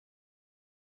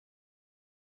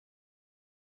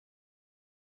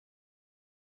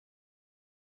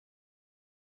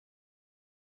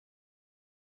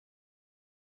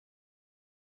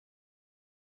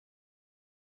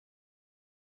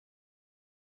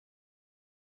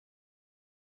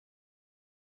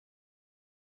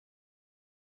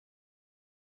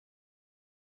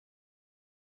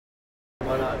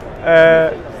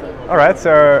Alright,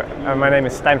 so my name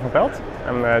is Stijn Van Pelt.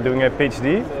 I'm doing a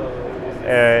PhD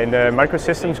in the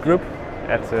Microsystems group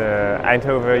at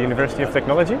Eindhoven University of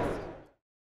Technology.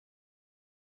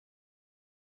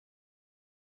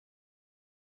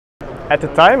 At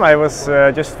the time I was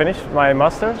just finished my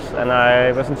master's and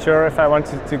I wasn't sure if I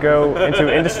wanted to go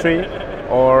into industry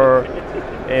or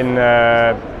in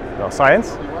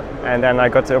science, and then I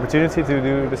got the opportunity to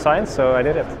do the science, so I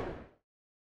did it.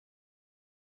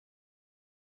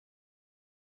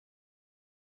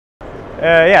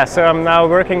 Yeah, so I'm now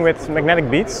working with magnetic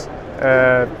beads.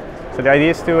 So the idea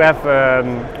is to have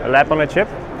a lab on a chip,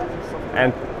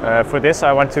 and for this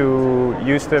I want to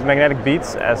use the magnetic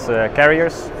beads as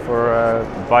carriers for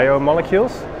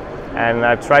biomolecules, and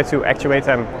I try to actuate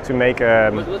them to make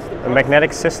a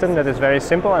magnetic system that is very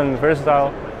simple and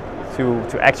versatile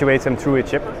to actuate them through a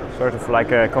chip, sort of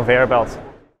like a conveyor belt.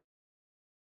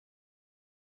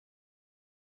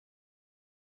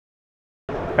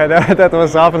 That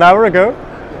was half an hour ago.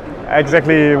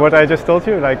 Exactly what I just told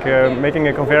you, like making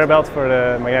a conveyor belt for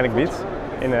the magnetic beads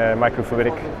in a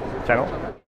microfluidic channel.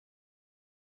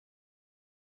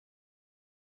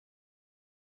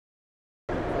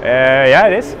 Yeah,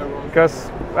 it is, because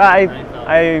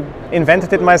I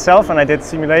invented it myself and I did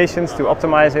simulations to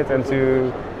optimize it and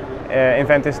to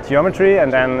invent this geometry,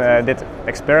 and then did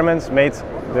experiments, made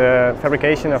the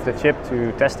fabrication of the chip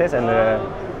to test it and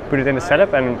put it in the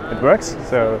setup, and it works,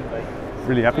 so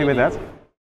really happy with that.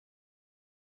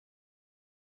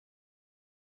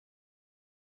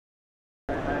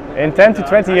 In 10 to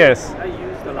 20 years.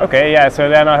 Okay, yeah, so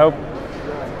then I hope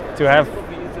to have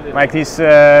like these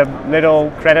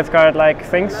little credit card like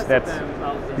things that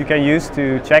you can use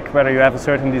to check whether you have a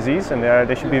certain disease, and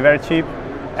they should be very cheap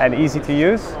and easy to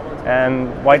use and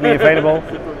widely available,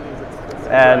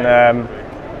 and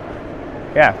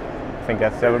yeah, I think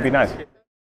that would be nice.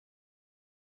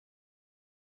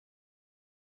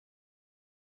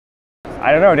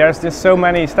 I don't know, there's just so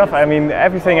many stuff. I mean,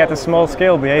 everything at a small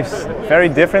scale behaves very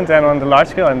different than on the large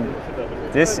scale, and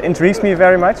this intrigues me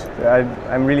very much.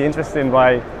 I'm really interested in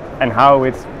why and how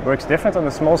it works different on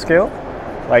the small scale.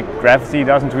 Like gravity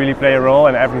doesn't really play a role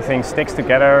and everything sticks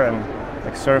together, and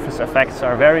like surface effects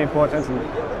are very important. And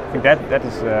I think that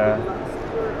is,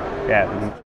 yeah.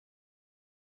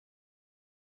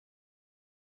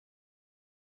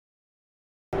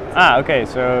 Okay,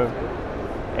 so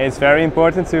it's very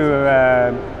important to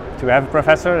have a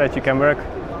professor that you can work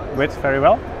with very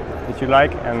well, that you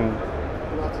like, and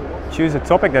choose a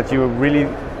topic that you really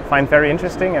find very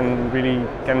interesting and really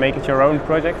can make it your own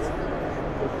project.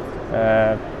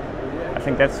 I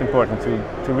think that's important,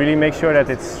 to really make sure that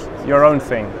it's your own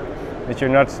thing, that you're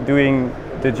not doing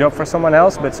the job for someone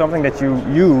else, but something that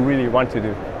you really want to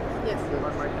do. Yes.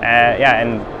 Yeah,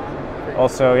 and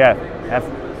also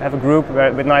have a group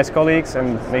with nice colleagues,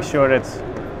 and make sure that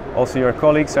also your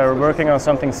colleagues are working on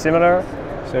something similar,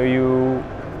 so you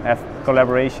have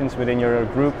collaborations within your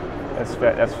group. That's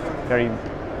very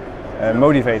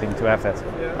motivating to have that.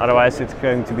 Otherwise it's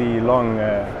going to be a long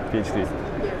PhD.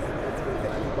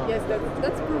 Yes,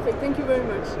 that's perfect. Thank you very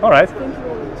much. All right. Thank you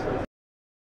very much.